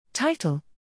Title: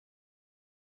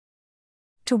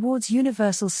 Towards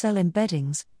Universal Cell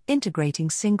Embeddings,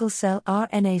 Integrating Single-Cell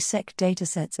RNA-seq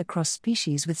Datasets Across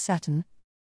Species with SATURN.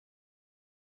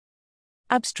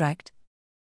 Abstract: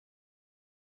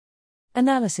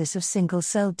 Analysis of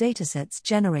single-cell datasets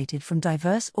generated from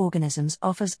diverse organisms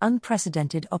offers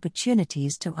unprecedented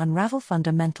opportunities to unravel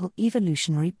fundamental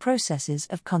evolutionary processes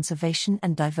of conservation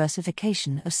and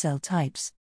diversification of cell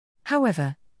types.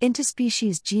 However,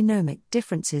 interspecies genomic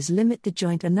differences limit the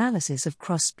joint analysis of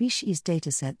cross-species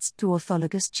datasets to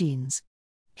orthologous genes.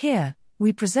 Here,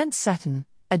 we present SATURN,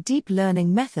 a deep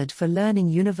learning method for learning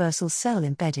universal cell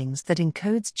embeddings that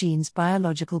encodes genes'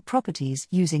 biological properties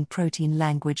using protein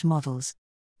language models.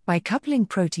 By coupling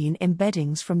protein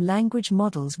embeddings from language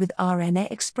models with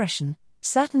RNA expression,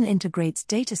 SATURN integrates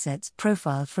datasets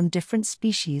profiled from different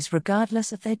species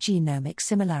regardless of their genomic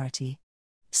similarity.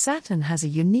 SATURN has a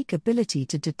unique ability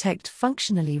to detect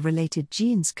functionally related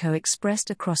genes co-expressed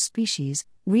across species,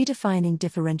 redefining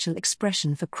differential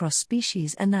expression for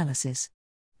cross-species analysis.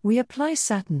 We apply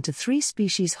SATURN to 3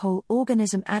 species whole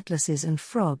organism atlases and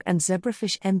frog and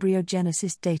zebrafish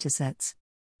embryogenesis datasets.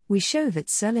 We show that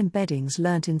cell embeddings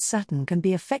learnt in SATURN can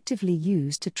be effectively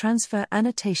used to transfer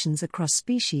annotations across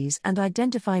species and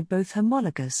identify both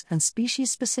homologous and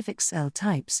species-specific cell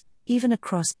types, even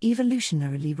across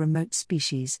evolutionarily remote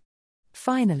species.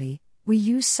 Finally, we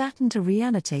use SATURN to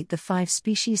reannotate the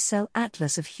 5-species cell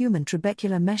atlas of human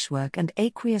trabecular meshwork and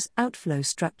aqueous outflow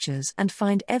structures and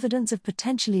find evidence of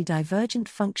potentially divergent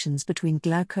functions between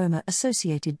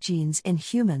glaucoma-associated genes in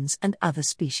humans and other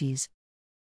species.